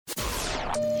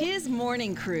His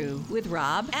Morning Crew with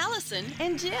Rob, Allison,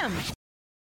 and Jim.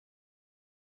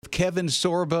 Kevin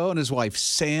Sorbo and his wife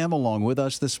Sam along with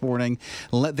us this morning.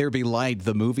 Let There Be Light.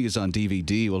 The movie is on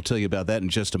DVD. We'll tell you about that in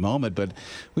just a moment. But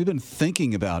we've been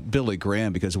thinking about Billy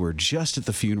Graham because we were just at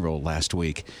the funeral last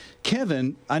week.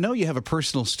 Kevin, I know you have a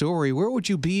personal story. Where would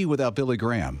you be without Billy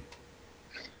Graham?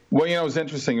 Well, it was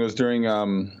interesting. It was during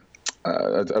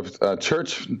a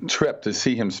church trip to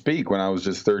see him speak when I was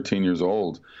just 13 years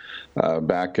old.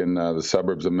 Back in the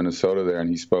suburbs of Minnesota there, and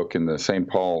he spoke in the St.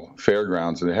 Paul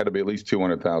Fairgrounds, and there had to be at least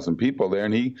 200,000 people there.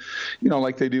 And he,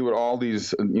 like they do at all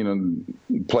these,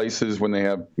 places when they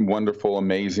have wonderful,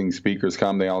 amazing speakers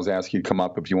come, they always ask you to come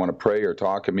up if you want to pray or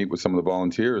talk and meet with some of the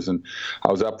volunteers. And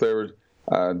I was up there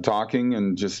talking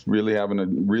and just really having a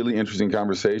really interesting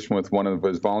conversation with one of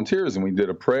his volunteers. And we did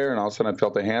a prayer, and all of a sudden I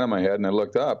felt a hand on my head, and I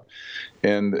looked up.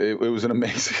 And it was an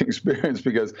amazing experience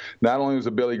because not only was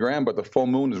it Billy Graham, but the full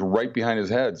moon is right behind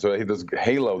his head. So he had this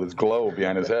halo, this glow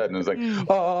behind his head. And it was like,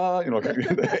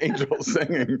 the angels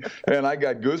singing. And I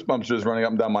got goosebumps just running up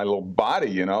and down my little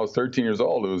body. I was 13 years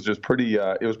old. It was just pretty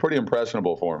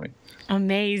impressionable for me.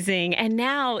 Amazing. And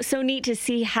now, so neat to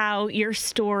see how your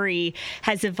story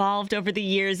has evolved over the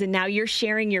years, and now you're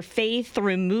sharing your faith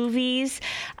through movies.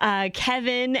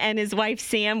 Kevin and his wife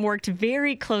Sam worked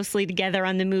very closely together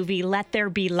on the movie Let There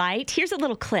Be Light. Here's a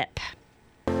little clip.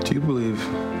 Do you believe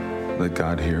that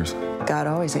God hears? God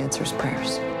always answers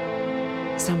prayers.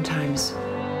 Sometimes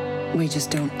we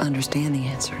just don't understand the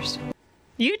answers.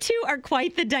 You two are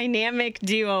quite the dynamic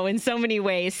duo in so many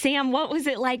ways. Sam, what was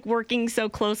it like working so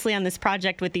closely on this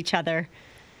project with each other?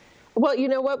 Well, you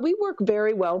know what? We work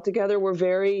very well together. We're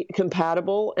very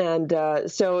compatible, and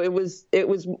so it was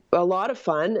a lot of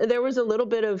fun. There was a little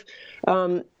bit of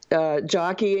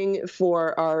jockeying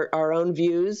for our own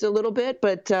views a little bit,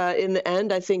 but in the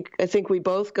end, I think we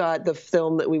both got the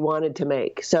film that we wanted to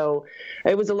make. So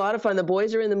it was a lot of fun. The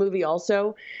boys are in the movie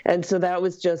also, and so it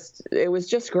was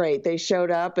just great. They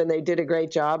showed up and they did a great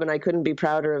job, and I couldn't be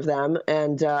prouder of them,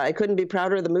 and I couldn't be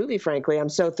prouder of the movie. Frankly, I'm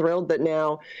so thrilled that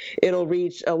now it'll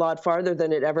reach a lot farther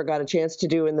than it ever got a chance to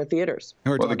do in the theaters.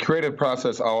 Well, the creative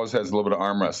process always has a little bit of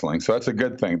arm wrestling, so that's a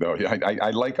good thing, though.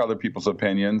 I like other people's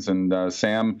opinions, and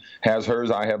Sam has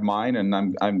hers, I have mine,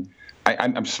 and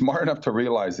I'm smart enough to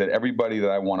realize that everybody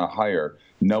that I want to hire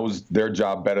knows their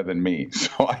job better than me, so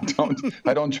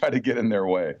I don't try to get in their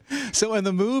way. So in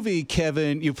the movie,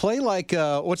 Kevin, you play like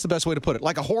what's the best way to put it?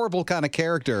 Like a horrible kind of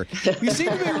character. You seem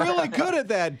to be really good at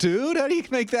that, dude. How do you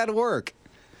make that work?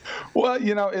 Well,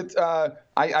 it's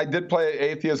I did play an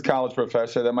atheist college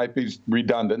professor. That might be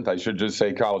redundant. I should just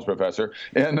say college professor.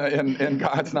 And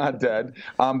God's Not Dead.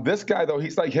 This guy, though,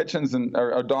 he's like Hitchens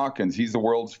or Dawkins. He's the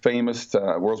world's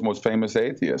most famous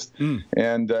atheist.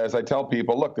 And as I tell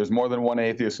people, look, there's more than one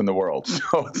atheist in the world.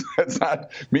 So it's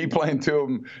not me playing two of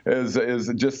them is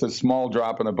just a small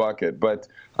drop in the bucket. But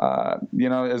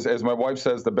as my wife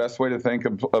says, the best way to think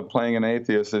of playing an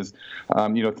atheist is,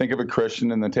 think of a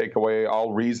Christian and then take away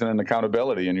all reason and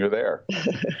accountability, and you're there.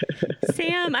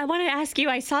 Sam, I want to ask you,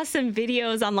 I saw some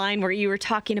videos online where you were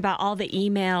talking about all the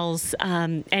emails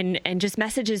and just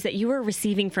messages that you were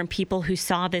receiving from people who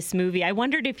saw this movie. I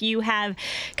wondered if you have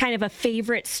kind of a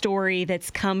favorite story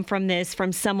that's come from this,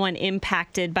 from someone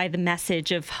impacted by the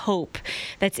message of hope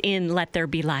that's in Let There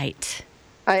Be Light.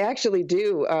 I actually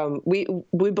do. We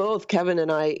both, Kevin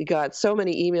and I, got so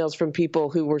many emails from people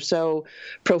who were so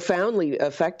profoundly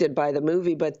affected by the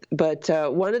movie. But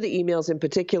one of the emails in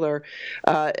particular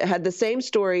had the same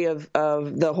story of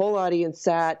the whole audience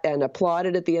sat and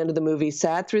applauded at the end of the movie,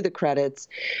 sat through the credits,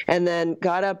 and then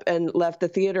got up and left the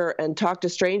theater and talked to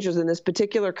strangers. And this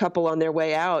particular couple, on their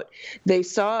way out, they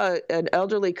saw an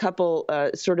elderly couple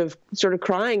sort of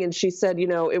crying, and she said,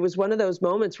 it was one of those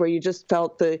moments where you just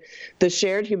felt the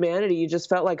shared humanity. You just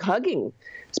felt like hugging.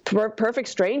 It's perfect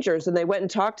strangers, and they went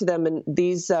and talked to them. And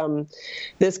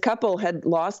this couple had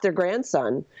lost their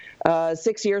grandson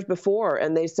 6 years before,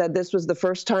 and they said this was the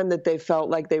first time that they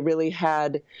felt like they really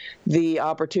had the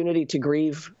opportunity to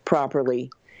grieve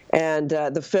properly. And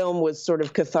the film was sort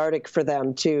of cathartic for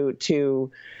them to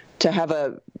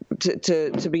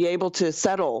be able to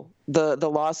settle the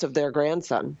loss of their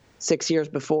grandson 6 years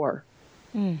before.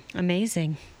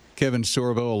 Amazing. Kevin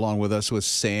Sorbo along with us with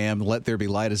Sam. Let There Be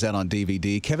Light is out on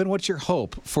DVD. Kevin, what's your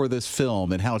hope for this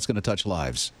film and how it's going to touch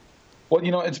lives? Well,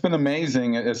 it's been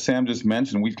amazing. As Sam just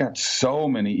mentioned, we've got so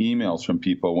many emails from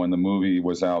people when the movie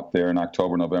was out there in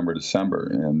October, November, December.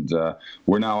 And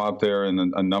we're now out there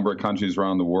in a number of countries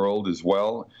around the world as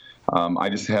well.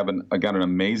 I got an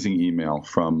amazing email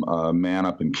from a man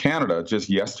up in Canada just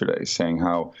yesterday saying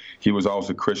how he was always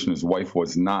a Christian, his wife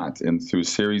was not. And through a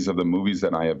series of the movies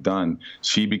that I have done,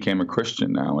 she became a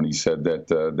Christian now. And he said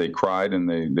that they cried and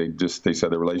they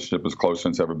said the relationship is closer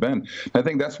than it's ever been. And I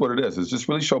think that's what it is. It's just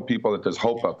really show people that there's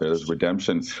hope out there. There's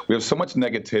redemption. We have so much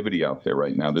negativity out there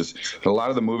right now. There's a lot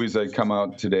of the movies that come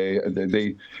out today,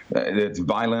 it's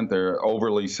violent. They're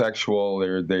overly sexual.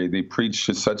 They preach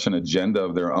such an agenda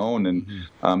of their own.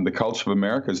 And the culture of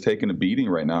America is taking a beating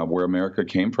right now, where America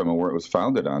came from and where it was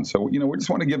founded on. So, we just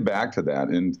want to give back to that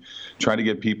and try to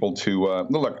get people to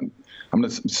look. I'm going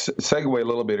to segue a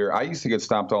little bit here. I used to get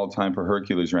stopped all the time for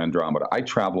Hercules or Andromeda. I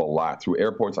travel a lot through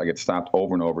airports. I get stopped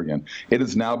over and over again. It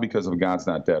is now because of God's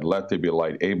Not Dead, Let There Be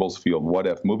Light, Abel's Field, What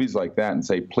If, movies like that, and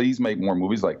say, please make more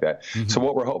movies like that. So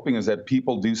what we're hoping is that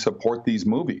people do support these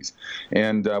movies.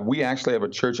 And we actually have a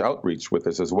church outreach with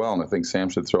this as well, and I think Sam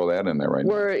should throw that in there right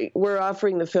now. We're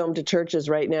offering the film to churches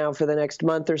right now for the next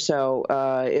month or so.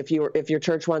 If your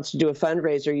church wants to do a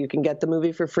fundraiser, you can get the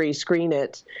movie for free, screen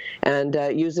it, and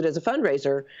use it as a fundraiser.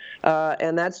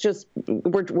 And that's just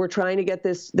we're trying to get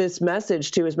this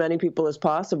message to as many people as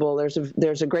possible.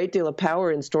 There's a great deal of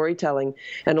power in storytelling,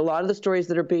 and a lot of the stories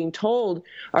that are being told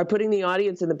are putting the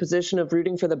audience in the position of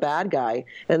rooting for the bad guy,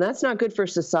 and that's not good for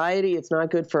society. It's not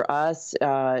good for us,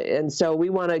 and so we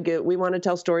want to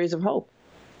tell stories of hope.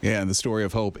 Yeah, and the story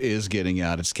of hope is getting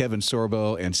out. It's Kevin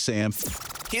Sorbo and Sam.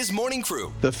 His morning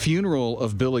crew. The funeral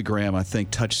of Billy Graham, I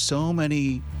think, touched so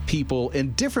many people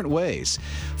in different ways.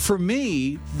 For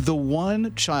me, the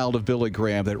one child of Billy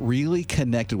Graham that really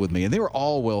connected with me, and they were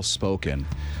all well-spoken,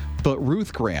 but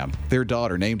Ruth Graham, their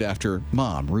daughter, named after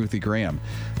Mom, Ruthie Graham,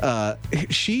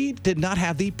 she did not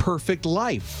have the perfect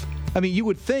life. I mean, you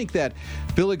would think that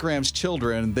Billy Graham's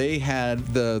children, they had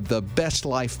the best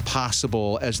life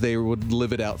possible as they would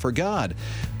live it out for God.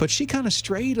 But she kind of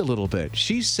strayed a little bit.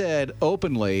 She said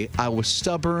openly, I was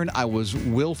stubborn, I was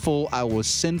willful, I was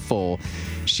sinful.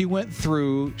 She went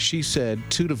through, she said,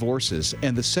 2 divorces.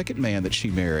 And the second man that she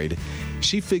married,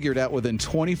 she figured out within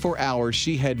 24 hours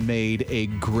she had made a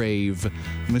grave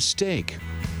mistake.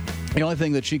 The only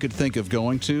thing that she could think of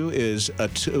going to is a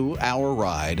 2-hour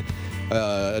ride,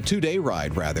 a 2-day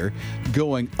ride, rather,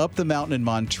 going up the mountain in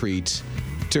Montreat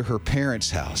to her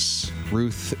parents' house,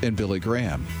 Ruth and Billy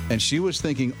Graham. And she was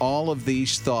thinking all of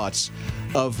these thoughts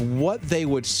of what they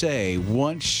would say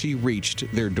once she reached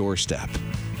their doorstep.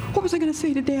 What was I going to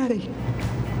say to Daddy?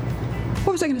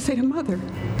 What was I going to say to Mother?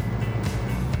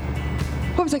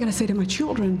 What was I going to say to my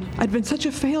children? I'd been such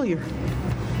a failure.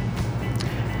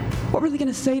 What were they going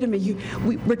to say to me?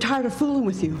 We're tired of fooling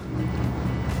with you.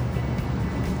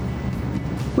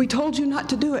 We told you not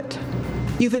to do it.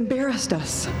 You've embarrassed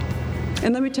us.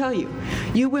 And let me tell you,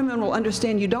 you women will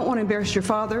understand you don't want to embarrass your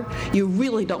father. You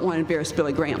really don't want to embarrass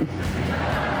Billy Graham.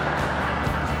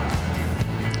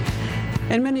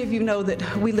 And many of you know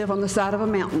that we live on the side of a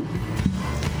mountain.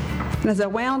 And as I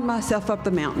wound myself up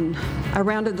the mountain, I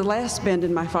rounded the last bend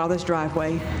in my father's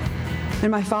driveway, and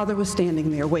my father was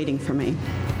standing there waiting for me.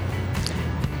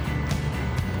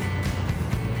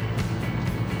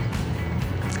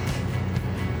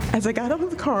 As I got out of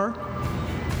the car,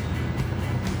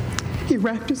 he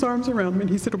wrapped his arms around me and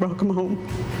he said, "Welcome home."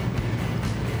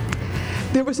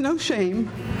 There was no shame,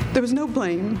 there was no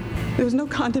blame, there was no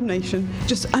condemnation,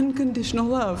 just unconditional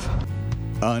love.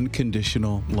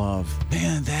 Unconditional love.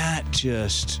 Man, that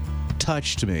just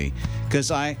touched me, because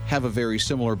I have a very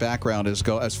similar background as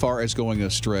far as going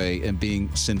astray and being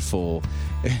sinful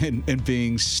and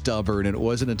being stubborn. And it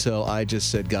wasn't until I just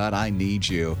said, God, I need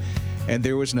you. And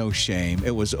there was no shame.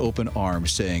 It was open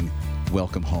arms saying,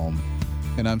 welcome home.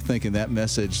 And I'm thinking that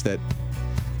message that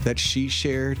she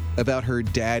shared about her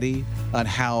daddy, on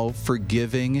how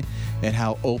forgiving and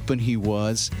how open he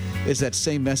was, is that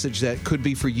same message that could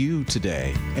be for you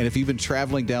today. And if you've been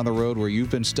traveling down the road where you've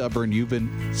been stubborn, you've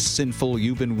been sinful,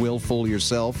 you've been willful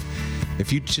yourself,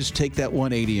 if you just take that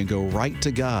 180 and go right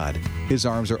to God, his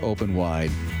arms are open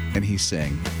wide, and he's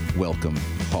saying, welcome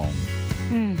home.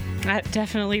 That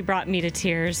definitely brought me to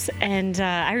tears. And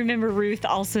I remember Ruth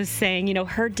also saying,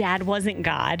 her dad wasn't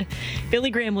God. Billy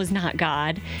Graham was not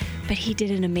God, but he did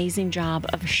an amazing job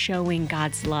of showing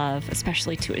God's love,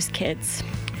 especially to his kids.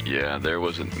 Yeah, there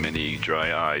wasn't many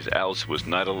dry eyes. Alice was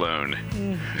not alone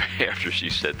after she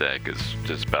said that, because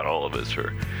just about all of us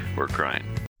were crying.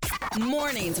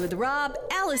 Mornings with Rob,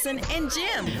 Allison, and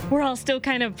Jim. We're all still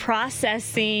kind of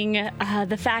processing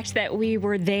the fact that we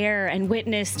were there and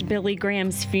witnessed Billy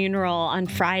Graham's funeral on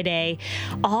Friday.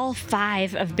 All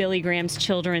 5 of Billy Graham's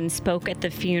children spoke at the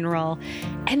funeral,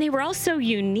 and they were all so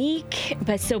unique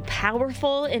but so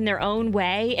powerful in their own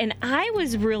way. And I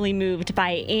was really moved by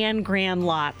Anne Graham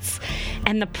Lotz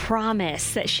and the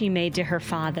promise that she made to her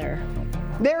father.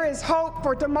 There is hope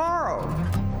for tomorrow.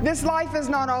 This life is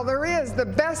not all there is. The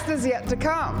best is yet to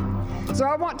come. So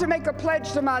I want to make a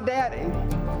pledge to my daddy.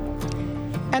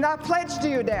 And I pledge to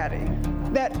you, Daddy,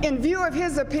 that in view of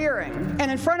his appearing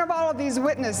and in front of all of these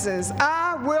witnesses,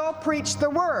 I will preach the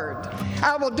word.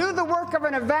 I will do the work of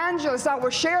an evangelist. I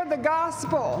will share the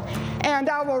gospel. And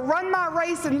I will run my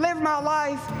race and live my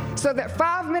life so that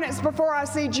 5 minutes before I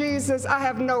see Jesus, I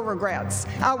have no regrets.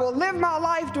 I will live my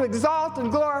life to exalt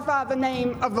and glorify the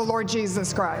name of the Lord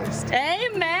Jesus Christ.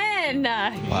 Amen.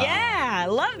 Wow. Yeah, I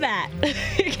love that.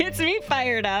 It gets me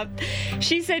fired up.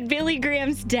 She said Billy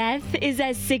Graham's death is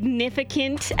as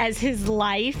significant as his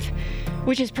life,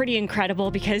 which is pretty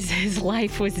incredible because his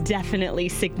life was definitely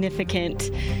significant.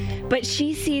 But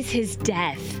she sees his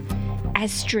death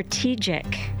as strategic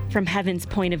from heaven's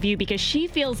point of view, because she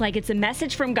feels like it's a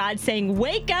message from God saying,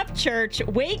 wake up, church,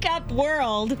 wake up,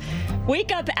 world, wake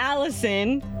up,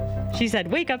 Allison. She said,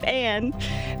 wake up, Anne,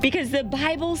 because the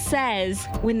Bible says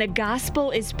when the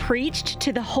gospel is preached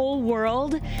to the whole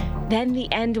world, then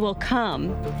the end will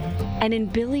come. And in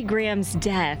Billy Graham's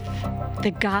death,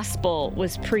 the gospel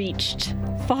was preached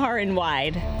far and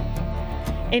wide.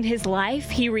 In his life,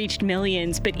 he reached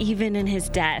millions, but even in his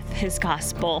death, his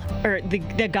gospel, or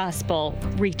the gospel,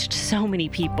 reached so many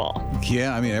people.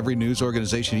 Yeah, I mean, every news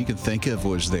organization you can think of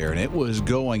was there, and it was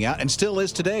going out, and still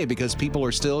is today, because people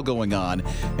are still going on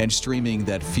and streaming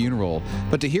that funeral.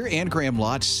 But to hear Anne Graham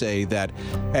Lotz say that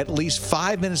at least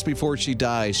 5 minutes before she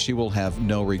dies, she will have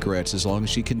no regrets as long as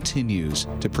she continues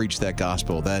to preach that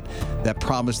gospel, that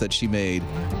promise that she made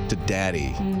to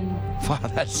Daddy. Wow,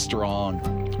 that's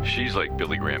strong. She's like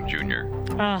Billy Graham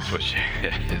Jr. That's what she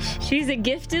is. She's a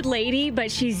gifted lady,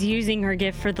 but she's using her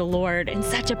gift for the Lord in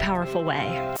such a powerful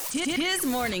way. His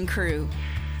morning crew.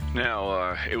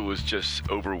 Now, it was just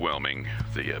overwhelming,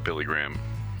 the Billy Graham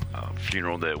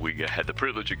funeral that we had the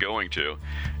privilege of going to,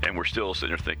 and we're still sitting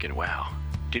there thinking, wow,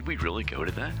 did we really go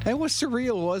to that? It was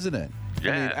surreal, wasn't it?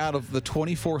 Yeah. I mean, out of the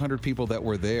 2,400 people that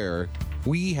were there,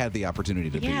 we had the opportunity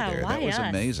to be there. That was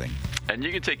amazing. And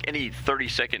you can take any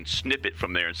 30-second snippet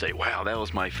from there and say, wow, that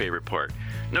was my favorite part.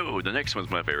 No, the next one's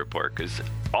my favorite part, because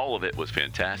all of it was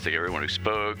fantastic. Everyone who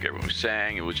spoke, everyone who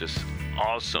sang, it was just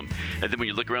awesome. And then when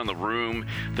you look around the room,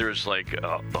 there's like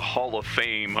the Hall of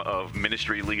Fame of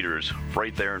ministry leaders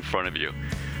right there in front of you.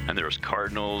 And there was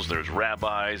cardinals, there's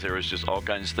rabbis, there was just all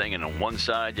kinds of things. And on one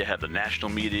side, you have the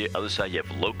national media, other side, you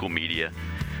have local media.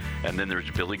 And then there's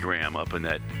Billy Graham up in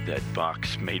that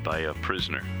box made by a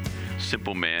prisoner.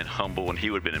 Simple man, humble, and he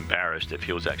would have been embarrassed if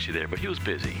he was actually there, but he was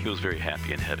busy. He was very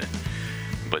happy in heaven.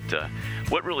 But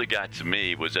what really got to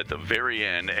me was at the very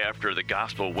end, after the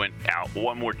gospel went out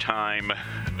one more time,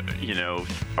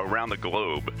 around the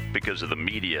globe because of the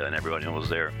media and everybody who was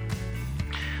there,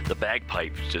 the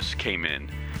bagpipes just came in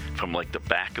from like the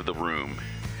back of the room.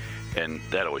 And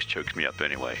that always chokes me up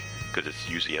anyway, because it's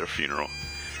usually at a funeral.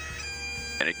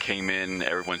 And it came in,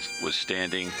 everyone was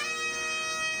standing,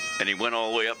 and he went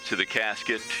all the way up to the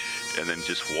casket and then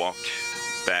just walked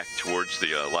back towards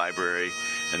the library,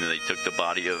 and then they took the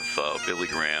body of Billy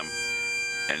Graham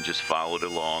and just followed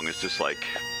along. It's just like,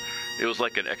 it was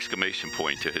like an exclamation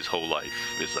point to his whole life.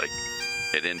 It's like,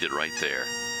 it ended right there.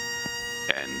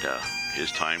 And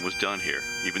his time was done here.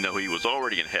 Even though he was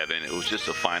already in heaven, it was just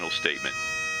a final statement.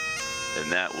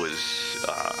 And that was,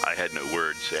 I had no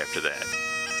words after that.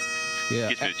 Yeah.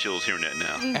 Gives me the chills hearing that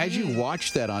now. As you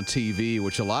watched that on TV,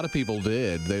 which a lot of people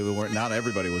did, not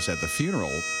everybody was at the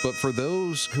funeral, but for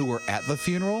those who were at the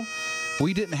funeral,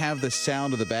 we didn't have the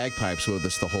sound of the bagpipes with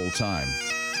us the whole time.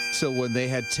 So when they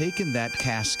had taken that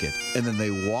casket and then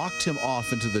they walked him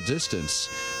off into the distance,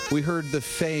 we heard the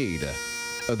fade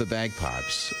of the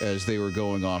bagpipes as they were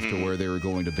going off to where they were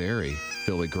going to bury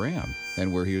Billy Graham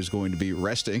and where he was going to be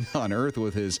resting on earth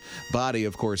with his body.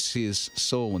 Of course, his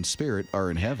soul and spirit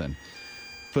are in heaven.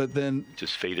 But then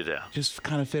just faded out. Just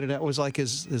kind of faded out. It was like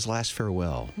his last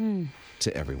farewell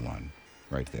to everyone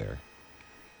right there.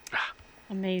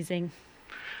 Amazing.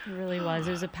 It really was.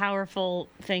 It was a powerful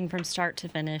thing from start to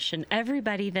finish. And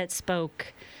everybody that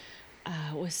spoke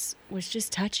was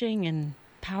just touching and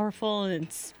powerful, and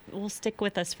will stick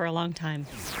with us for a long time.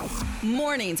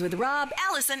 Mornings with Rob,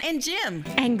 Allison, and Jim.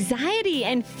 Anxiety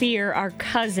and fear are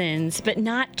cousins, but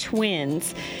not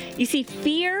twins. You see,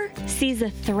 fear sees a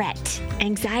threat.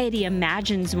 Anxiety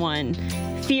imagines one.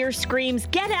 Fear screams,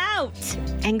 "Get out!"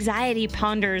 Anxiety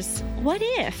ponders, "What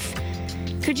if?"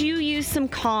 Could you use some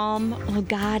calm? Well,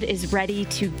 God is ready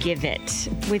to give it.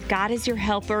 With God as your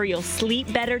helper, you'll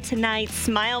sleep better tonight,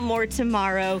 smile more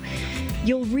tomorrow.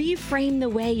 You'll reframe the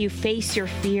way you face your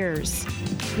fears.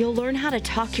 You'll learn how to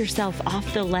talk yourself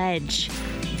off the ledge.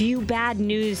 View bad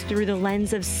news through the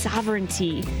lens of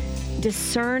sovereignty.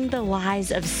 Discern the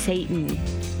lies of Satan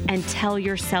and tell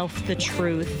yourself the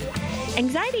truth.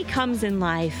 Anxiety comes in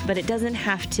life, but it doesn't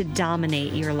have to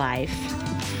dominate your life.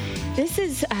 This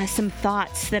is some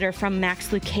thoughts that are from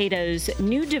Max Lucado's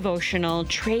new devotional,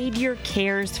 Trade Your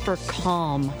Cares for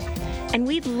Calm. And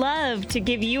we'd love to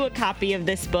give you a copy of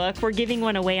this book. We're giving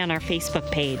one away on our Facebook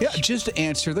page. Yeah, just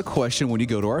answer the question when you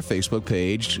go to our Facebook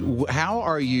page. How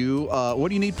are you? What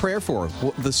do you need prayer for?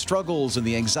 The struggles and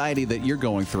the anxiety that you're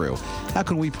going through. How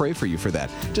can we pray for you for that?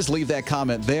 Just leave that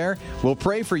comment there. We'll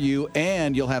pray for you,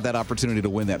 and you'll have that opportunity to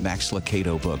win that Max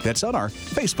Lucado book. That's on our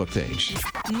Facebook page.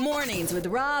 Mornings with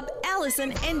Rob,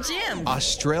 Allison, and Jim.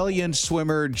 Australian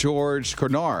swimmer George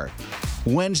Cornar.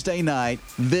 Wednesday night,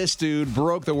 this dude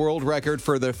broke the world record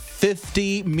for the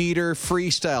 50-meter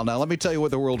freestyle. Now, let me tell you what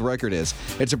the world record is.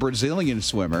 It's a Brazilian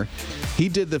swimmer. He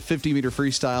did the 50-meter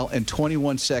freestyle in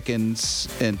 21 seconds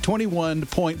and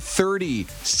 21.30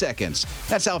 seconds.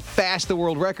 That's how fast the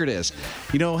world record is.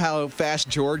 You know how fast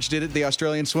George did it, the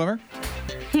Australian swimmer?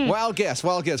 Wild guess.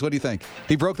 What do you think?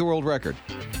 He broke the world record.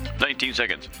 19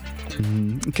 seconds.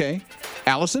 Okay.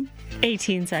 Allison?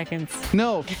 18 seconds.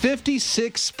 No,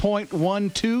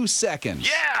 56.12 seconds.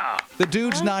 Yeah! The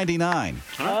dude's 99.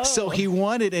 Oh. So he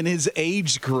won it in his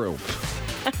age group.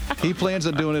 He plans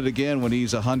on doing it again when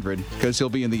he's 100 because he'll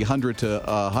be in the 100 to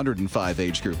 105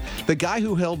 age group. The guy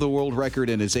who held the world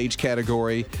record in his age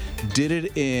category did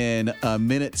it in a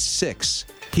minute 6.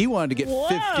 He wanted to get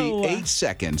 58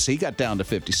 seconds. He got down to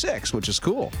 56, which is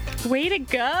cool. Way to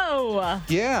go.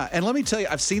 Yeah, and let me tell you,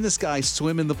 I've seen this guy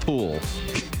swim in the pool.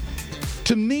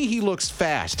 To me, he looks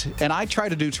fast, and I try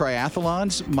to do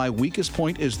triathlons. My weakest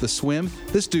point is the swim.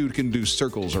 This dude can do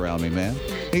circles around me, man.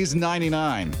 He's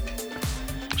 99.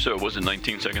 So it wasn't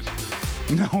 19 seconds?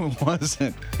 No, it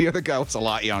wasn't. The other guy was a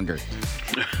lot younger.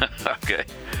 Okay.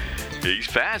 Yeah, he's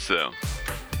fast, though.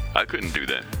 I couldn't do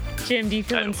that. Jim, do you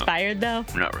feel inspired, though?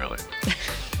 Not really.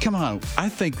 Come on. I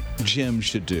think Jim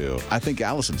should do. I think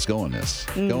Allison's going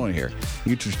here.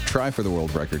 You just try for the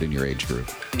world record in your age group.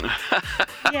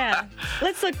 Yeah.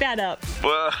 Let's look that up.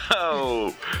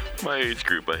 Whoa. My age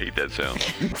group. I hate that sound.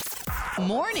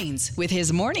 Mornings with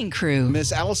his morning crew.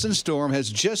 Miss Allison Storm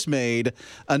has just made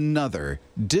another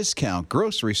discount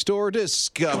grocery store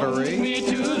discovery. Come with me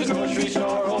to the grocery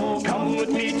store. Oh, come with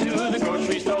me to the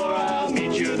grocery store. I'll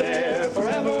meet you there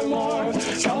forevermore.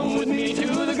 Come with me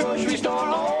to the grocery store.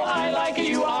 Oh, I like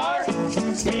you are.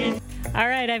 All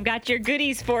right, I've got your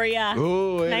goodies for you.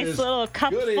 Ooh, nice little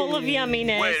cup full of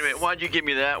yumminess. Wait a minute. Why'd you give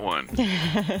me that one?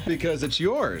 Because it's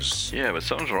yours. Yeah, but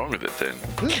something's wrong with it then.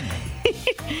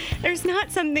 There's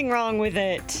not something wrong with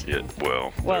it. Yeah,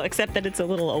 well, except that it's a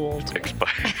little old.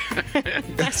 Expired.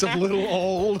 It's a little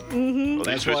old. Mm-hmm. Well,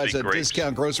 That's why it's a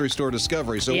discount grocery store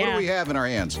discovery. So what do we have in our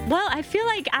hands? Well, I feel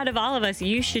like out of all of us,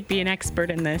 you should be an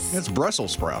expert in this. It's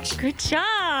Brussels sprouts. Good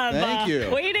job. Thank you.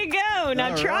 Way to go.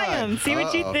 Now try them. See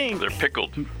what you think. They're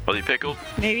pickled. Are they pickled?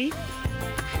 Maybe.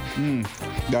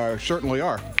 They certainly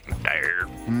are.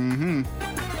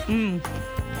 You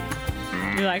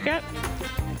like it?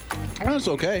 That's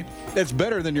okay. It's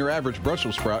better than your average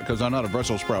Brussels sprout because I'm not a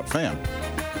Brussels sprout fan.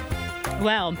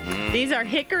 Well, these are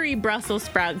hickory Brussels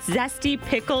sprouts, zesty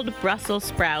pickled Brussels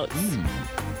sprouts.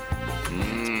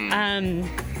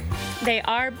 They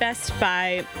are best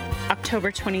by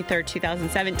October 23rd,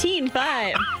 2017,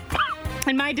 but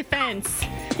in my defense,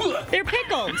 they're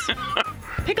pickled.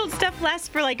 Pickled stuff lasts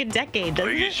for like a decade,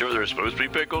 doesn't it? Are you sure they're supposed to be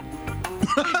pickled?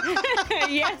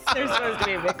 Yes, they're supposed to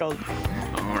be pickled.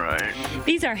 All right.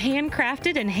 These are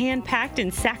handcrafted and hand-packed in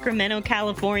Sacramento,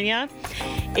 California.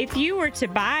 If you were to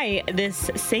buy this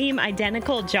same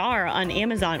identical jar on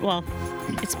Amazon, well,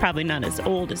 it's probably not as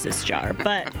old as this jar,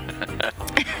 but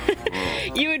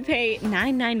you would pay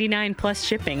 $9.99 plus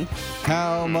shipping.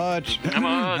 How much?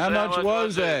 How much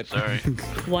was it? Sorry.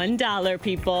 $1,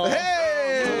 people.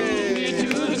 Hey! To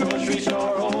the grocery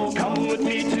store. Oh, come with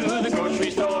me to the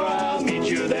grocery store. I'll meet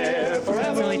you there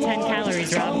forever. It's only 10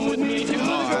 calories, Rob. Come with me to the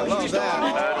grocery store.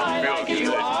 that. I like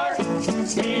you are.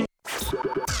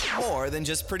 more than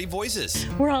just pretty voices.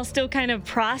 We're all still kind of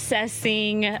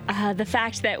processing the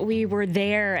fact that we were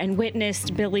there and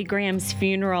witnessed Billy Graham's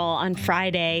funeral on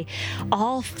Friday.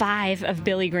 All 5 of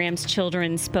Billy Graham's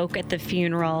children spoke at the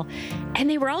funeral, and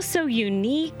they were all so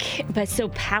unique but so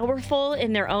powerful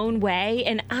in their own way.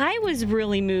 And I was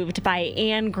really moved by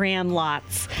Anne Graham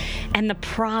Lotz and the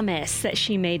promise that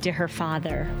she made to her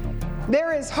father.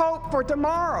 There is hope for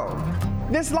tomorrow.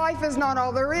 This life is not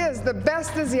all there is. The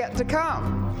best is yet to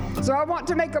come. So I want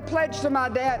to make a pledge to my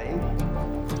daddy.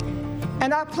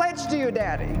 And I pledge to you,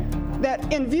 Daddy,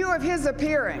 that in view of his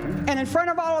appearing and in front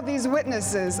of all of these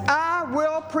witnesses, I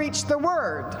will preach the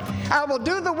word. I will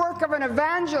do the work of an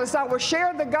evangelist. I will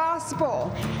share the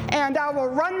gospel. And I will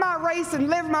run my race and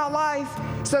live my life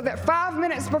so that 5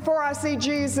 minutes before I see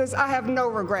Jesus, I have no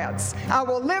regrets. I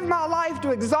will live my life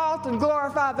to exalt and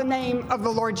glorify the name of the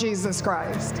Lord Jesus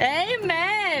Christ.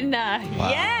 Amen. Wow.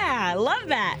 Yeah, I love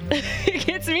that. It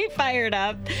gets me fired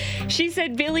up. She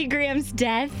said Billy Graham's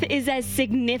death is as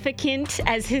significant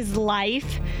as his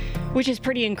life, which is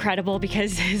pretty incredible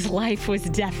because his life was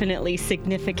definitely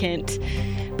significant.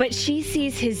 But she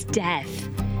sees his death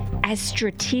as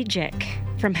strategic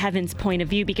from heaven's point of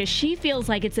view, because she feels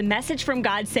like it's a message from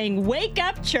God saying, wake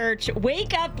up, church,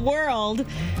 wake up, world,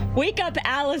 wake up,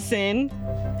 Allison.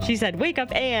 She said, wake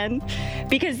up, Anne,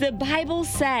 because the Bible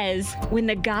says when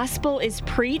the gospel is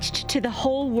preached to the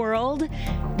whole world,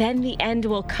 then the end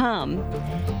will come.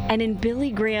 And in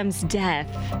Billy Graham's death,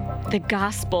 the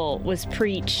gospel was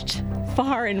preached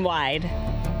far and wide.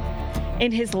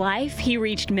 In his life, he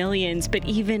reached millions, but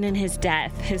even in his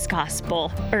death, his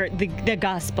gospel, or the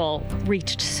gospel,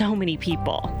 reached so many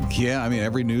people. Yeah, I mean,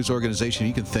 every news organization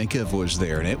you can think of was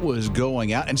there, and it was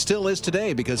going out, and still is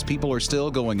today, because people are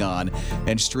still going on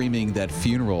and streaming that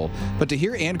funeral. But to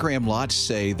hear Anne Graham Lotz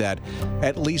say that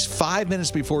at least 5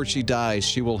 minutes before she dies,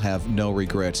 she will have no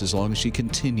regrets as long as she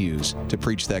continues to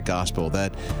preach that gospel,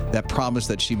 that promise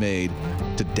that she made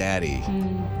to Daddy.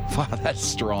 Wow, that's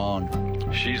strong.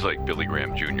 She's like Billy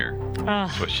Graham Jr.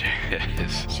 That's what she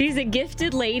is. She's a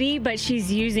gifted lady, but she's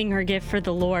using her gift for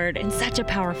the Lord in such a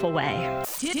powerful way.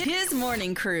 His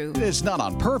morning crew. It's not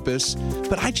on purpose,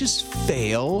 but I just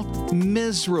fail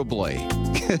miserably.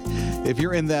 If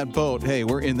you're in that boat, hey,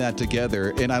 we're in that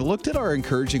together. And I looked at our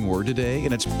encouraging word today,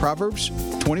 and it's Proverbs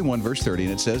 21, verse 30,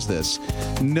 and it says this: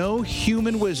 no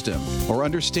human wisdom or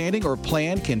understanding or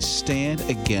plan can stand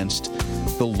against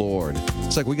the Lord.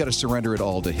 It's like we got to surrender it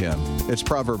all to Him. It's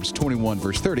Proverbs 21,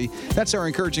 verse 30. That's our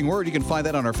encouraging word. You can find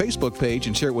that on our Facebook page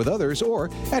and share it with others, or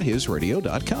at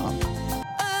hisradio.com.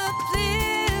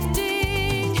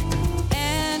 Uplifting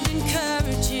and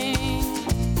encouraging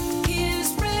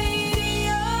His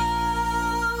Radio.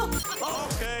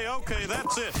 Okay,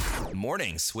 that's it.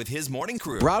 Mornings with His Morning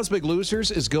Crew. Rob's Big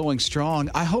Losers is going strong.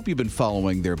 I hope you've been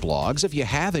following their blogs. If you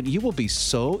haven't, you will be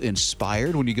so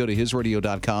inspired when you go to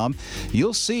hisradio.com.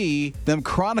 You'll see them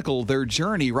chronicle their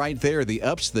journey right there, the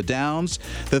ups, the downs,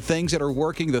 the things that are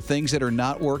working, the things that are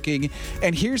not working.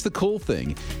 And here's the cool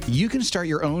thing. You can start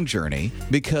your own journey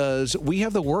because we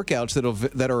have the workouts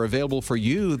that are available for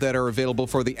you, that are available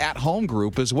for the at-home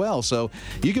group as well. So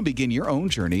you can begin your own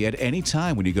journey at any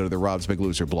time when you go to the Rob's Big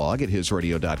Loser blog at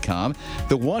hisradio.com.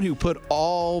 The one who put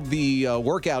all the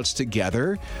workouts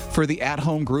together for the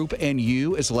at-home group and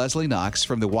you is Leslie Knox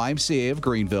from the YMCA of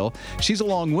Greenville. She's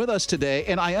along with us today,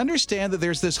 and I understand that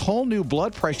there's this whole new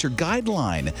blood pressure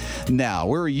guideline now.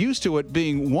 We're used to it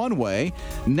being one way.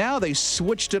 Now they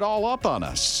switched it all up on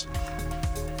us.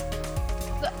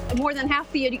 More than half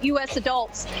the U.S.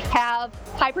 adults have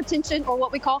hypertension, or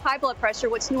what we call high blood pressure,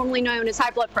 what's normally known as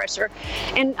high blood pressure.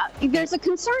 And there's a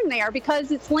concern there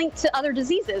because it's linked to other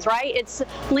diseases, right? It's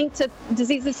linked to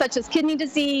diseases such as kidney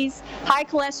disease, high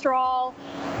cholesterol,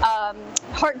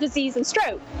 heart disease, and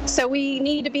stroke. So we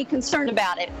need to be concerned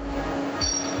about it.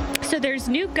 So there's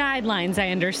new guidelines,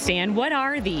 I understand. What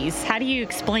are these? How do you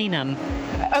explain them?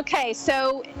 Okay,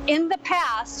 so in the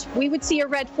past, we would see a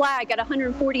red flag at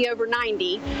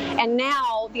 140/90, and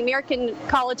now the American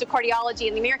College of Cardiology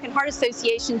and the American Heart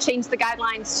Association changed the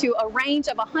guidelines to a range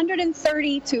of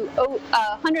 130 to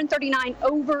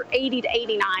 139/80 to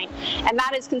 89, and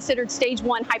that is considered stage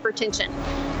 1 hypertension.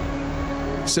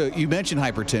 So you mentioned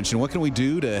hypertension. What can we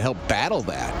do to help battle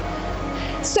that?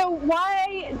 So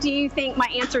why do you think my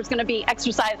answer is going to be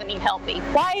exercise and eat healthy?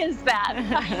 Why is that?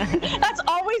 That's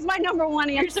always my number one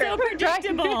answer. You're so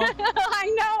predictable.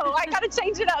 I know. I got to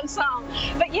change it up some.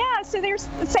 But yeah, so they're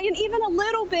saying even a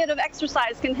little bit of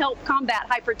exercise can help combat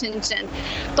hypertension.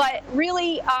 But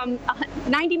really,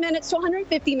 90 minutes to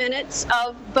 150 minutes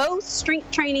of both strength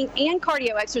training and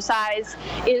cardio exercise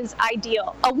is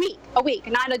ideal. A week,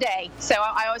 not a day. So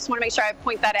I always want to make sure I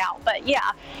point that out. But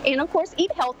yeah, and of course,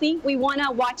 eat healthy. We want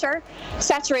to watch our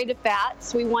saturated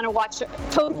fats. We want to watch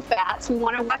total fats. We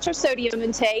want to watch our sodium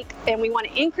intake, and we want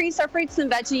to increase our fruits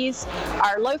and veggies,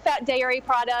 our low-fat dairy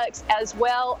products, as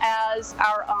well as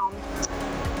our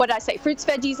fruits,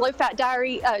 veggies, low-fat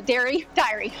dairy.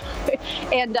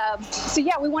 And so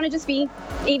yeah, we want to just be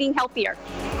eating healthier.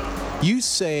 You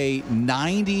say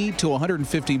 90 to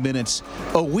 150 minutes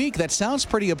a week. That sounds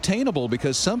pretty obtainable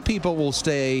because some people will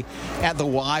stay at the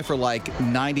Y for like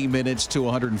 90 minutes to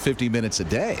 150 minutes a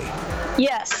day.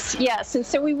 Yes. And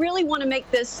so we really want to make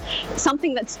this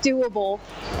something that's doable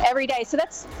every day. So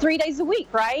that's 3 days a week,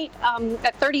 right?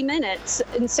 At 30 minutes.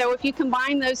 And so if you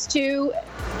combine those two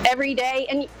every day,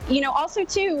 and also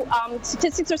too,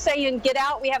 statistics are saying get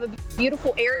out. We have a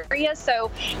beautiful area, so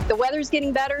the weather's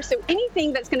getting better. So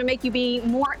anything that's going to make you be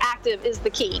more active is the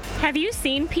key. Have you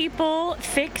seen people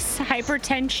fix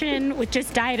hypertension with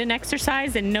just diet and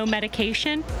exercise and no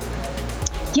medication?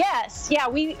 Yes, yeah,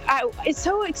 it's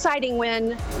so exciting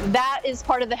when that is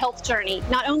part of the health journey.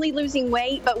 Not only losing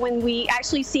weight, but when we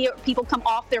actually see people come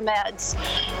off their meds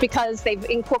because they've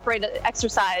incorporated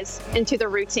exercise into their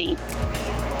routine.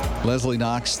 Leslie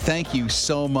Knox, thank you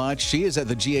so much. She is at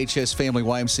the GHS Family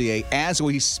YMCA as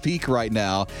we speak right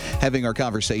now, having our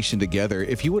conversation together.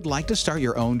 If you would like to start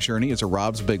your own journey as a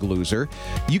Rob's Big Loser,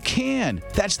 you can.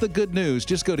 That's the good news.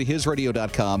 Just go to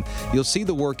hisradio.com. You'll see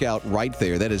the workout right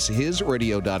there. That is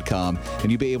hisradio.com,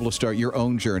 and you'll be able to start your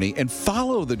own journey and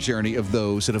follow the journey of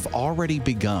those that have already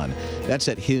begun. That's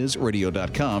at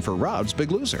hisradio.com for Rob's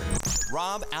Big Loser.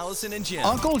 Rob, Allison, and Jim.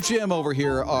 Uncle Jim over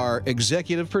here, our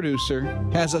executive producer,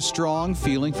 has a strong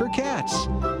feeling for cats.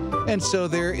 And so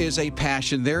there is a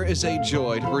passion, there is a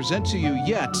joy to present to you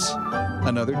yet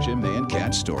another Jim Man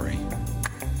cat story.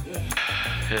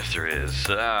 Yes, there is.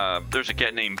 There's a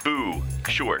cat named Boo.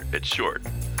 Short. It's short.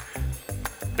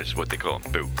 It's what they call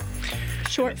him, Boo.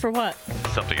 Short for what?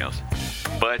 Something else.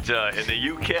 But in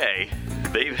the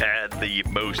UK, they've had the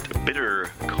most bitter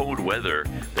cold weather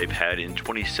they've had in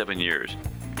 27 years.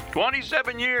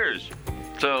 27 years!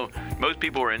 So most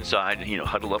people are inside,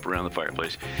 huddle up around the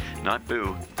fireplace. Not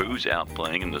Boo. Boo's out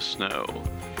playing in the snow.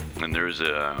 And there's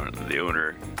the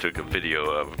owner took a video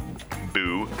of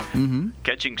Boo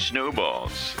catching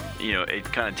snowballs. It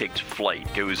kind of takes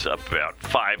flight, goes up about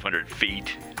 500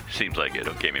 feet. Seems like it.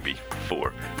 Okay, maybe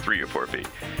 3 or 4 feet.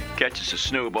 Catches a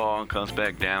snowball and comes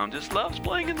back down. Just loves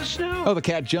playing in the snow. Oh, the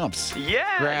cat jumps.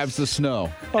 Yeah. Grabs the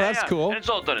snow. Oh, that's cool. And it's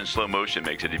all done in slow motion,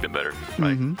 makes it even better.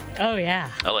 Right? Oh, yeah.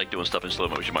 I like doing stuff in slow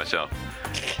motion myself.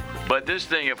 But this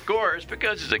thing, of course,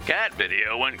 because it's a cat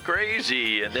video, went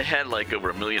crazy. And they had like over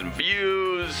 1 million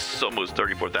views, almost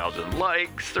 34,000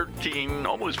 likes,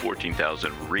 almost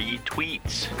 14,000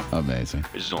 retweets. Amazing.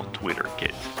 This is on Twitter,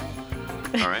 kids.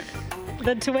 All right?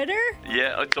 The Twitter?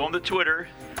 Yeah, it's on the Twitter.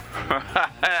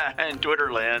 And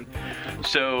Twitterland.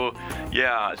 So,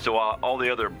 yeah, all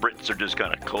the other Brits are just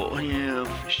kind of cold,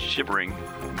 shivering.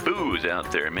 Boo's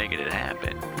out there making it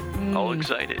happen. All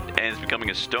excited. And it's becoming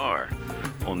a star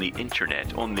on the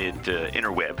internet, on the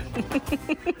interweb.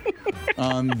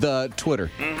 On the Twitter.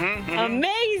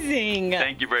 Amazing.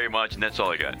 Thank you very much, and that's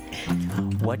all I got.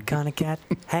 What kind of cat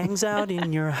hangs out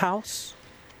in your house?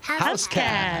 House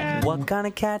cat. What kind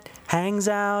of cat hangs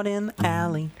out in the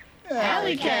alley?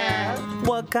 Alley cat.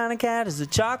 What kind of cat is a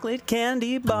chocolate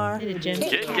candy bar?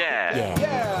 Kit Kat.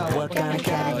 Yeah. What kind of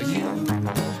cat are you?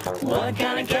 What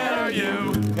kind of cat are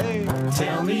you? Hey.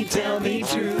 Tell me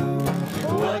true.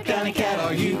 What kind of cat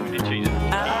are you?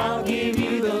 I'll give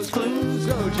you those clues.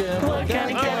 Go, Jim. What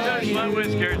kind of cat are you? My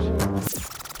whiskers.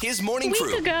 His morning crew.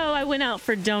 A week ago, I went out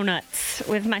for donuts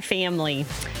with my family.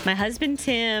 My husband,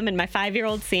 Tim, and my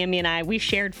 5-year-old Sammy and I, we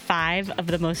shared 5 of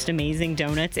the most amazing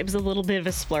donuts. It was a little bit of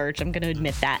a splurge, I'm going to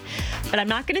admit that. But I'm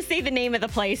not going to say the name of the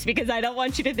place because I don't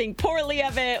want you to think poorly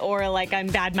of it or like I'm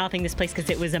bad-mouthing this place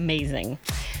because it was amazing.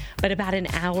 But about an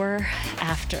hour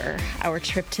after our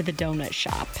trip to the donut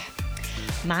shop,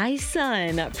 my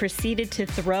son proceeded to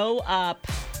throw up.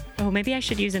 Oh, maybe I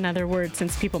should use another word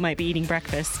since people might be eating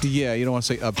breakfast. Yeah, you don't want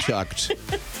to say upchucked.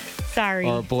 Sorry.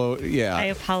 Or blow. Yeah. I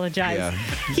apologize.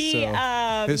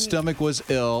 Yeah. His stomach was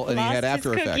ill, and he had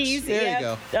after effects. Cookies, there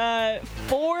you go.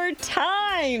 4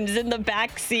 times in the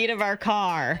back seat of our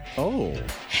car. Oh.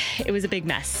 It was a big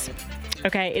mess.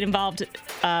 Okay, it involved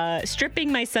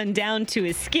stripping my son down to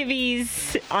his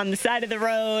skivvies on the side of the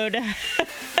road.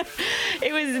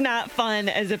 It was not fun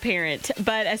as a parent,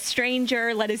 but a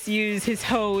stranger let us use his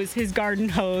hose, his garden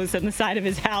hose, on the side of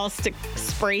his house to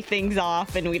spray things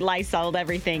off, and we Lysoled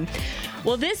everything.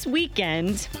 Well, this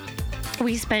weekend,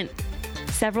 we spent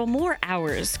several more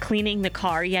hours cleaning the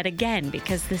car yet again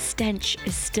because the stench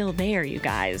is still there, you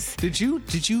guys. Did you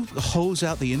hose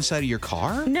out the inside of your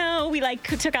car? No, we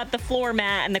took out the floor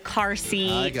mat and the car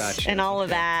seat and all of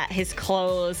that, his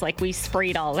clothes, we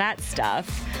sprayed all that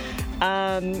stuff.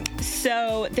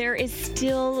 So there is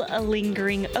still a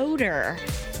lingering odor.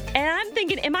 And I'm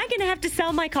thinking, am I going to have to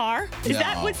sell my car? Is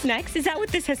that what's next? Is that what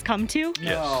this has come to?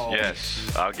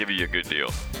 Yes. I'll give you a good deal.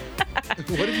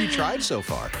 What have you tried so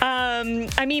far?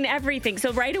 Everything.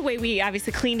 So right away, we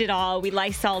obviously cleaned it all. We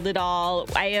Lysoled it all.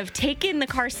 I have taken the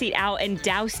car seat out and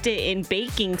doused it in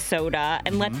baking soda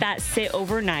and let that sit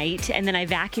overnight. And then I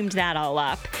vacuumed that all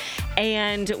up.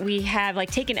 And we have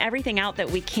taken everything out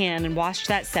that we can and washed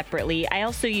that separately. I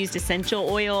also used essential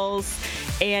oils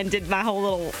and did my whole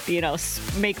little,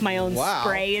 make my own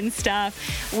spray and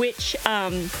stuff, which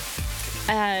my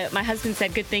husband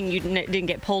said, good thing you didn't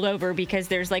get pulled over because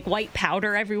there's white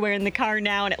powder everywhere in the car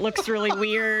now and it looks really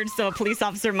weird. So a police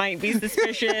officer might be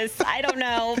suspicious. I don't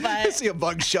know, but I see a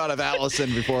bug shot of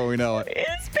Allison before we know it.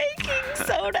 It's baking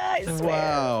soda, I swear.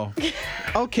 Wow.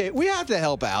 Okay, we have to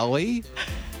help Allie.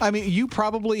 You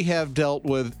probably have dealt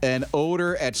with an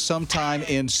odor at some time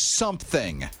in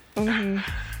something. Mm-hmm.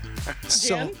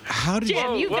 So Jim? How did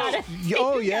Jim, you gotta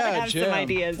have Jim. some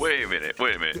ideas. Wait a minute.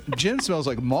 Jim smells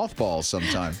like mothballs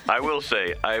sometimes. I will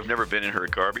say, I've never been in her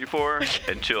car before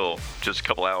until just a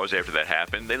couple hours after that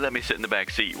happened. They let me sit in the back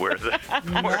seat where it all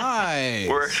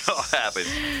happened.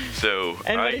 So,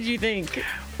 what did you think?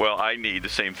 Well, I need the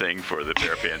same thing for the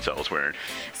pair of pants I was wearing.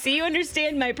 So you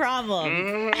understand my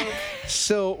problem.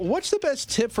 So what's the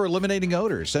best tip for eliminating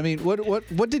odors?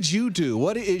 What did you do?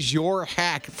 What is your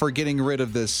hack for getting rid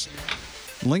of this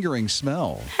lingering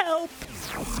smell? Help.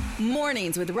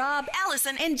 Mornings with Rob,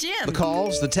 Allison, and Jim. The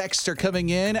calls, the texts are coming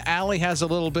in. Allie has a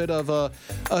little bit of a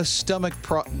stomach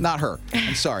not her.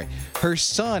 I'm sorry. Her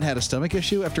son had a stomach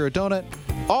issue after a donut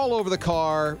all over the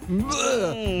car.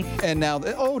 And now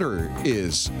the odor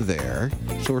is there.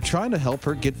 So we're trying to help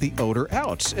her get the odor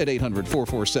out at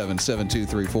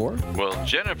 800-447-7234. Well,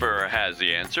 Jennifer has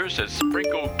the answer. Says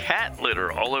sprinkle cat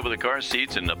litter all over the car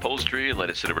seats and upholstery.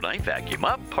 Let it sit overnight. Vacuum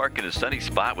up. Park in a sunny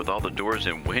spot with all the doors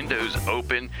and windows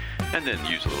open. And then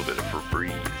use a little bit of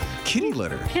Febreze. Kitty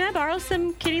litter. Can I borrow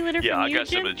some kitty litter from you, Yeah, I got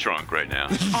Jim? some in the trunk right now.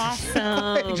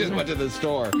 Awesome. He just went to the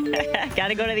store.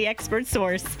 Gotta go to the expert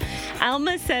source.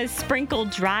 Alma says sprinkle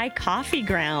dry coffee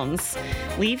grounds.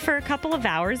 Leave for a couple of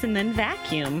hours and then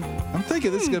vacuum. I'm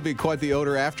thinking this is going to be quite the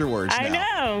odor afterwards I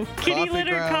know. Kitty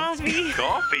litter coffee.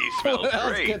 Coffee smells What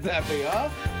else great. could that be, huh?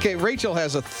 Okay, Rachel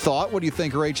has a thought. What do you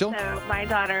think, Rachel? So my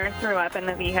daughter threw up in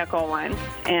the vehicle once,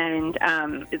 and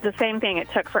it's the same thing. It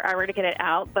took forever to get it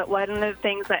out, but one of the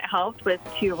things that helped was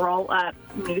to roll up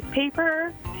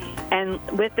newspaper and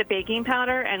with the baking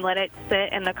powder and let it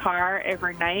sit in the car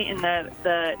overnight, and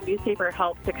the newspaper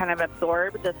helped to kind of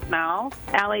absorb the smell.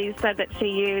 Allie said that she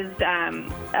used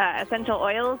essential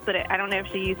oils, but I don't know if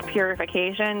she used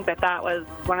purification, but that was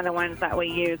one of the ones that we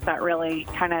used that really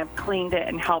kind of cleaned it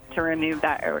and helped to remove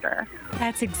that odor.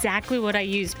 That's exactly what I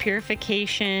used,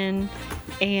 purification,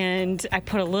 and I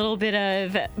put a little bit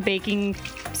of baking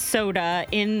soda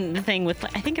in the thing with,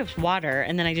 I think it was water,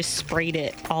 and then I just sprayed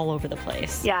it all over the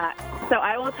place. Yeah, so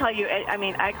I will tell you,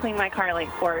 I cleaned my car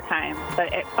 4 times,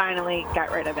 but it finally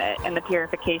got rid of it, and the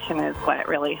purification is what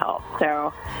really helped.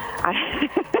 So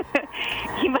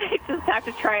you might just have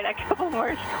to try it a couple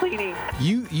more cleaning.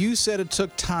 You said it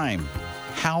took time.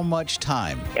 How much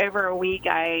time? Over a week,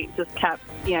 I just kept,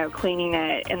 cleaning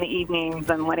it in the evenings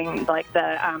and letting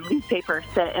the newspaper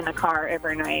sit in the car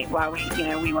overnight while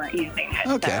we weren't using it.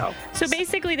 Okay. So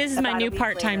basically, this is my new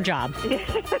part-time job.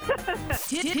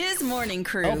 His morning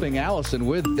crew. Helping Allison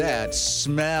with that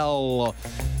smell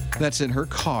that's in her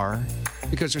car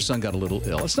because her son got a little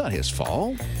ill. It's not his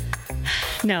fault.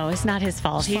 No, it's not his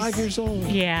fault. He's 5 years old.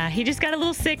 Yeah, he just got a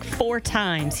little sick 4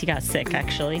 times. He got sick,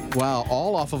 actually. Wow,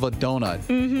 all off of a donut.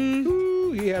 Mm-hmm.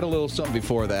 Ooh, he had a little something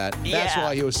before that. That's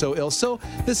why he was so ill. So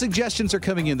the suggestions are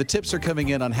coming in. The tips are coming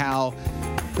in on how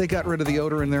they got rid of the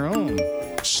odor in their own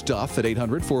stuff at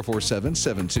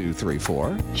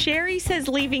 800-447-7234. Sherry says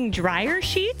leaving dryer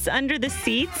sheets under the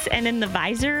seats and in the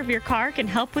visor of your car can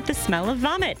help with the smell of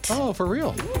vomit. Oh, for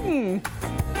real?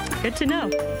 Good to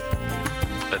know.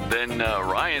 And then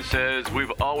Ryan says,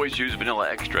 we've always used vanilla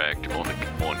extract on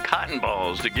cotton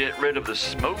balls to get rid of the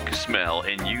smoke smell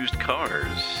in used cars.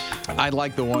 I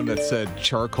like the one that said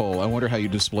charcoal. I wonder how you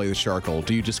display the charcoal.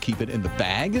 Do you just keep it in the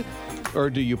bag? Or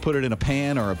do you put it in a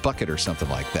pan or a bucket or something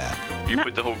like that? You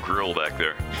put the whole grill back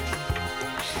there.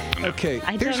 Okay.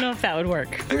 I don't know if that would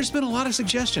work. There's been a lot of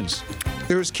suggestions.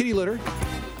 There's kitty litter.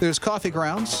 There's coffee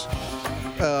grounds.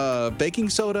 Baking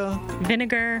soda.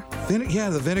 Vinegar.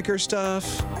 The vinegar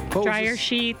stuff. Dryer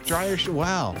sheets.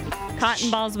 Wow.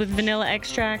 Cotton balls with vanilla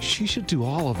extract. She should do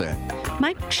all of it.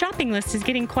 My shopping list is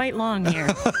getting quite long here.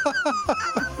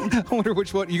 I wonder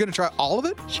which one. You're going to try all of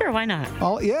it? Sure, why not?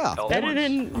 Yeah.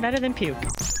 Better than puke.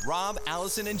 Rob,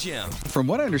 Allison, and Jim. From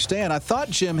what I understand, I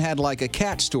thought Jim had like a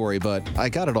cat story, but I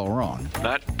got it all wrong.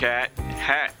 Not cat,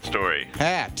 hat story.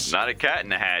 Hats. Not a cat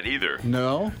in a hat either.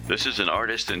 No. This is an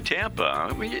artist in Tampa.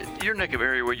 I mean, your neck of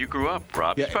area where you grew up,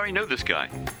 Rob. Yeah. You probably know this guy.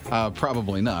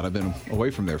 Probably not. I've been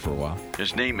away from there for a while.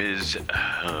 His name is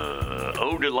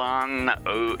Odilon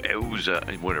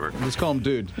Oza, whatever. Let's call him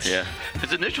Dude. Yeah.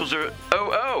 His initials are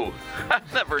OO.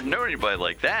 I've never known anybody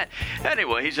like that.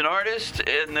 Anyway, he's an artist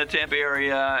in the Tampa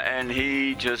area, and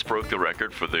he just broke the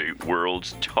record for the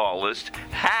world's tallest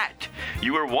hat.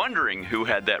 You were wondering who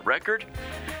had that record?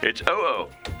 It's OO.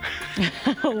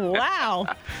 Wow.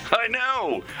 I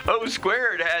know. O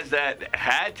Squared has that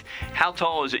hat. How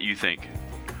tall is it, you think?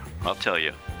 I'll tell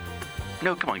you.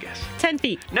 No, come on, guess. 10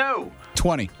 feet. No.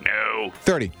 20. No.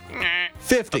 30.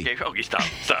 50. Okay, stop.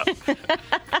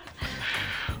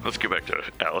 Let's go back to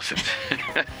Allison.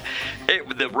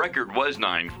 The record was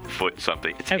 9 foot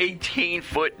something. It's 18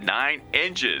 foot 9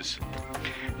 inches.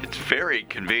 It's very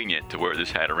convenient to wear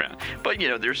this hat around. But,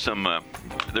 there's some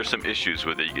issues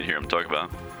with it. You can hear him talk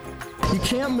about. You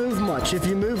can't move much. If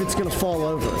you move, it's going to fall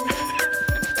over.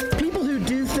 People who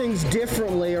do things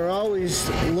differently are always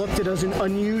looked at as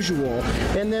unusual.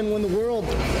 And then when the world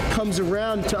comes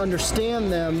around to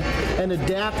understand them and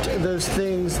adapt those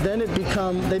things, then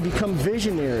they become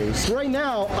visionaries. Right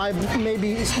now,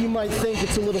 maybe you might think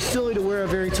it's a little silly to wear a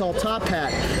very tall top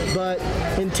hat, but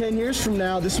in 10 years from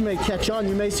now, this may catch on.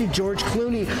 You may see George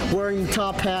Clooney wearing the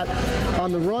top hat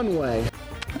on the runway.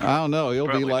 I don't know. He'll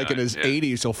Probably be like not, in his yeah.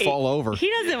 80s. He'll fall over.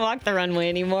 He doesn't walk the runway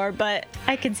anymore, but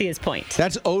I can see his point.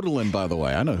 That's Odilon, by the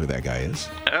way. I know who that guy is.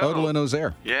 Oh. Odilon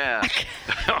Ozair. Yeah.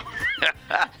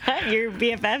 Your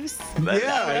BFFs?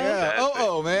 Yeah.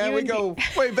 Oh, man. We go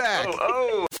way back.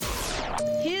 Oh.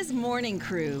 His Morning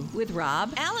Crew with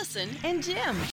Rob, Allison, and Jim.